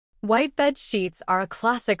White bed sheets are a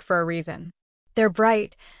classic for a reason. They're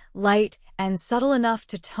bright, light, and subtle enough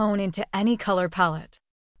to tone into any color palette.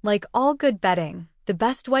 Like all good bedding, the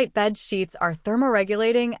best white bed sheets are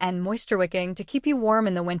thermoregulating and moisture-wicking to keep you warm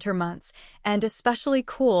in the winter months, and especially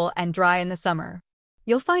cool and dry in the summer.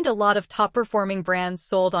 You'll find a lot of top-performing brands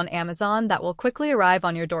sold on Amazon that will quickly arrive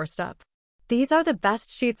on your doorstep. These are the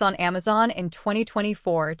best sheets on Amazon in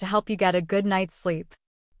 2024 to help you get a good night's sleep.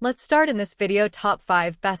 Let's start in this video top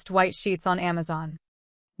 5 best white sheets on Amazon.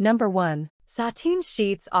 Number 1. Sateen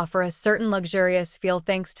sheets offer a certain luxurious feel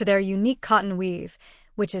thanks to their unique cotton weave,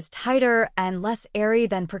 which is tighter and less airy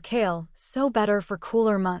than percale, so better for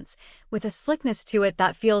cooler months, with a slickness to it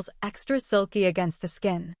that feels extra silky against the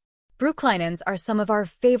skin. Brooklinens are some of our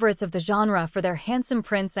favorites of the genre for their handsome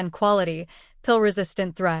prints and quality,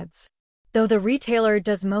 pill-resistant threads. Though the retailer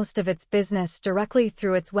does most of its business directly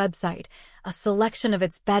through its website, a selection of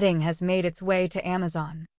its bedding has made its way to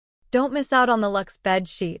Amazon. Don't miss out on the luxe bed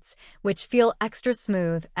sheets, which feel extra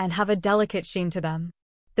smooth and have a delicate sheen to them.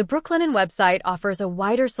 The Brooklinen website offers a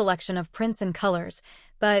wider selection of prints and colors,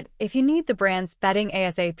 but if you need the brand's bedding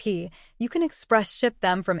ASAP, you can express ship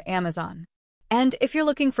them from Amazon. And if you're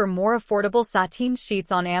looking for more affordable sateen sheets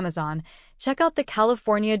on Amazon, check out the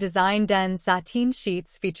California Design Den sateen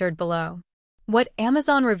sheets featured below. What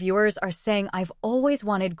Amazon reviewers are saying: I've always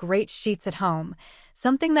wanted great sheets at home,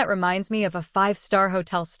 something that reminds me of a 5-star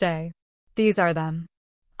hotel stay. These are them.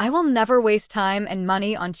 I will never waste time and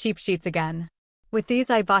money on cheap sheets again. With these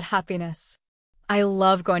I bought happiness. I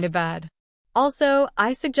love going to bed. Also,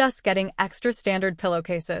 I suggest getting extra standard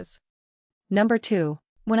pillowcases. Number 2.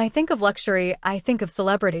 When I think of luxury, I think of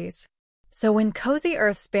celebrities. So when Cozy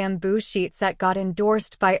Earth's bamboo sheet set got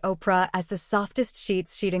endorsed by Oprah as the softest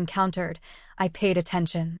sheets she'd encountered, I paid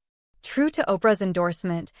attention. True to Oprah's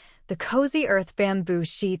endorsement, the Cozy Earth bamboo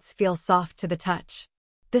sheets feel soft to the touch.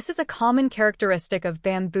 This is a common characteristic of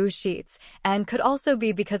bamboo sheets and could also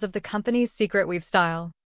be because of the company's secret weave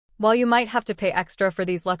style. While you might have to pay extra for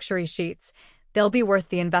these luxury sheets, they'll be worth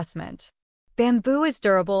the investment. Bamboo is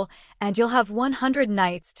durable, and you'll have 100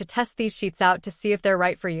 nights to test these sheets out to see if they're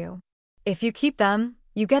right for you. If you keep them,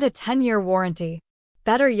 you get a 10-year warranty.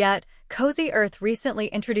 Better yet, Cozy Earth recently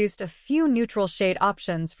introduced a few neutral shade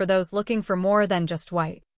options for those looking for more than just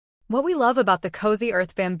white. What we love about the Cozy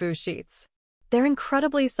Earth bamboo sheets: they're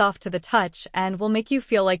incredibly soft to the touch and will make you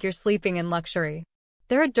feel like you're sleeping in luxury.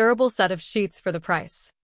 They're a durable set of sheets for the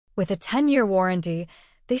price. With a 10-year warranty,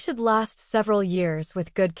 they should last several years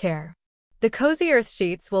with good care. The Cozy Earth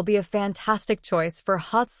sheets will be a fantastic choice for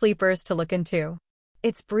hot sleepers to look into.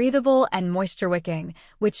 It's breathable and moisture-wicking,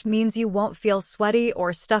 which means you won't feel sweaty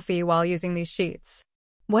or stuffy while using these sheets.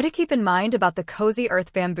 What to keep in mind about the Cozy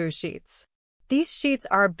Earth bamboo sheets: these sheets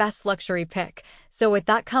are our best luxury pick, so with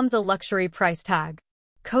that comes a luxury price tag.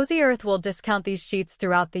 Cozy Earth will discount these sheets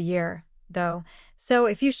throughout the year, though, so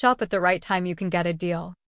if you shop at the right time you can get a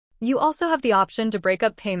deal. You also have the option to break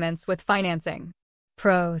up payments with financing.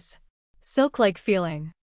 Pros: silk-like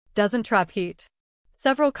feeling. Doesn't trap heat.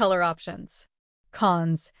 Several color options.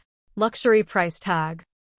 Cons: luxury price tag.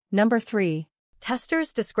 Number 3.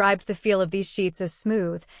 Testers described the feel of these sheets as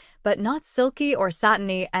smooth, but not silky or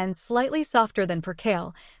satiny, and slightly softer than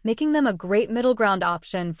percale, making them a great middle ground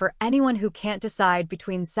option for anyone who can't decide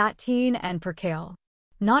between sateen and percale.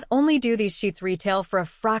 Not only do these sheets retail for a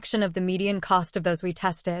fraction of the median cost of those we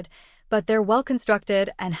tested, but they're well constructed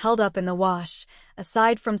and held up in the wash.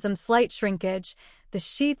 Aside from some slight shrinkage, the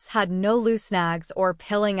sheets had no loose snags or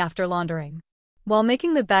pilling after laundering. While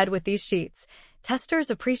making the bed with these sheets, testers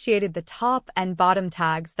appreciated the top and bottom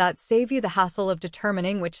tags that save you the hassle of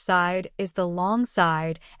determining which side is the long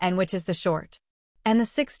side and which is the short. And the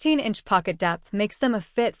 16-inch pocket depth makes them a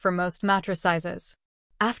fit for most mattress sizes.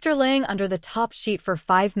 After laying under the top sheet for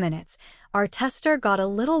 5 minutes, our tester got a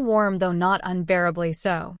little warm, though not unbearably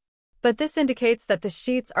so. But this indicates that the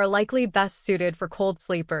sheets are likely best suited for cold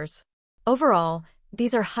sleepers. Overall,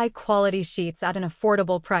 these are high-quality sheets at an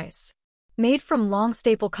affordable price. Made from long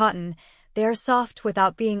staple cotton, they are soft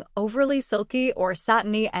without being overly silky or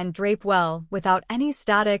satiny and drape well without any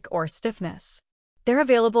static or stiffness. They're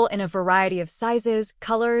available in a variety of sizes,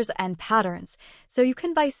 colors, and patterns, so you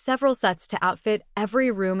can buy several sets to outfit every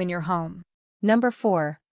room in your home. Number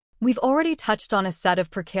 4. We've already touched on a set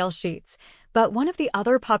of percale sheets, but one of the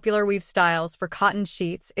other popular weave styles for cotton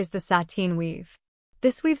sheets is the sateen weave.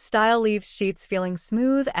 This weave style leaves sheets feeling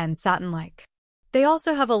smooth and satin-like. They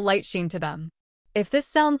also have a light sheen to them. If this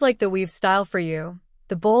sounds like the weave style for you,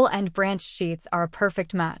 the BOLL and branch sheets are a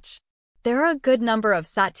perfect match. There are a good number of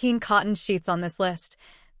sateen cotton sheets on this list,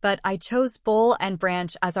 but I chose BOLL and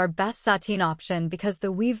Branch as our best sateen option because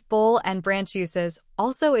the weave BOLL and Branch uses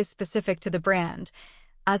also is specific to the brand,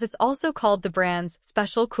 as it's also called the brand's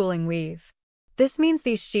special cooling weave. This means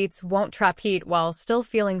these sheets won't trap heat while still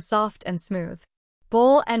feeling soft and smooth.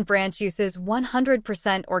 BOLL and Branch uses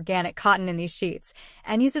 100% organic cotton in these sheets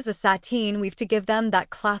and uses a sateen weave to give them that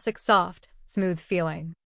classic soft, smooth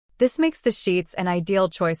feeling. This makes the sheets an ideal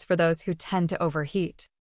choice for those who tend to overheat.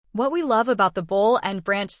 What we love about the BOLL and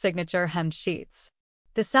Branch signature hemmed sheets.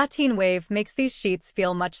 The sateen wave makes these sheets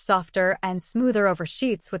feel much softer and smoother over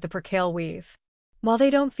sheets with the percale weave. While they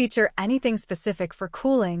don't feature anything specific for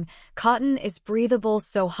cooling, cotton is breathable,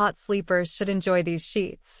 so hot sleepers should enjoy these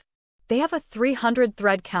sheets. They have a 300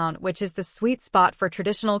 thread count, which is the sweet spot for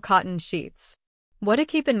traditional cotton sheets. What to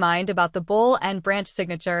keep in mind about the BOLL and Branch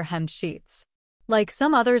signature hemmed sheets. Like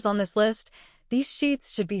some others on this list, these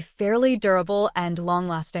sheets should be fairly durable and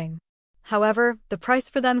long-lasting. However, the price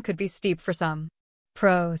for them could be steep for some.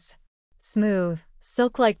 Pros: smooth,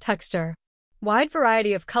 silk-like texture. Wide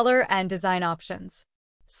variety of color and design options.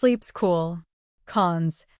 Sleeps cool.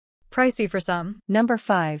 Cons: pricey for some. Number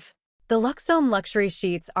 5. The LUXOME luxury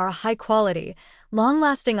sheets are a high-quality,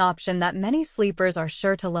 long-lasting option that many sleepers are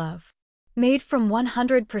sure to love. Made from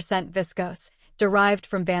 100% viscose, derived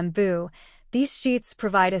from bamboo, these sheets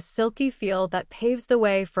provide a silky feel that paves the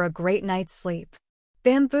way for a great night's sleep.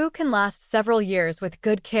 Bamboo can last several years with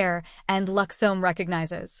good care, and LUXOME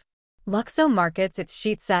recognizes. LUXOME markets its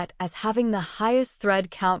sheet set as having the highest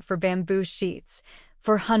thread count for bamboo sheets,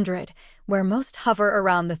 400, where most hover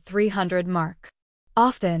around the 300 mark.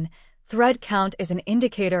 Often, thread count is an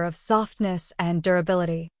indicator of softness and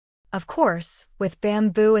durability. Of course, with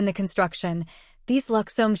bamboo in the construction, these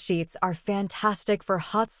LUXOME sheets are fantastic for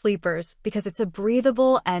hot sleepers because it's a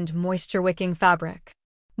breathable and moisture-wicking fabric.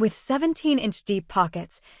 With 17-inch deep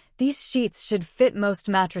pockets, these sheets should fit most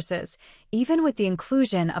mattresses, even with the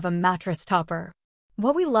inclusion of a mattress topper.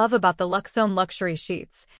 What we love about the LUXOME luxury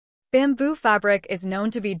sheets: bamboo fabric is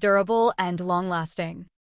known to be durable and long-lasting.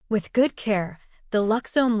 With good care, the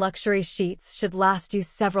LUXOME luxury sheets should last you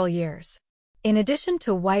several years. In addition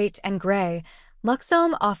to white and gray,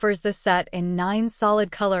 LUXOME offers this set in 9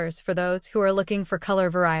 solid colors for those who are looking for color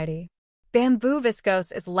variety. Bamboo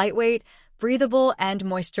viscose is lightweight, breathable, and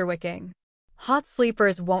moisture-wicking. Hot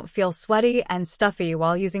sleepers won't feel sweaty and stuffy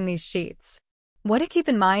while using these sheets. What to keep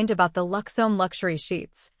in mind about the LUXOME luxury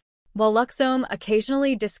sheets. While LUXOME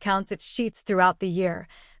occasionally discounts its sheets throughout the year,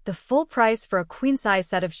 the full price for a queen-size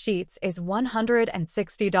set of sheets is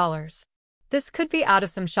 $160. This could be out of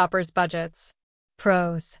some shoppers' budgets.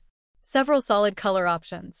 Pros: several solid color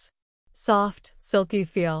options. Soft, silky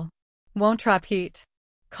feel. Won't trap heat.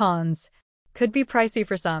 Cons: could be pricey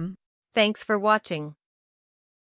for some. Thanks for watching.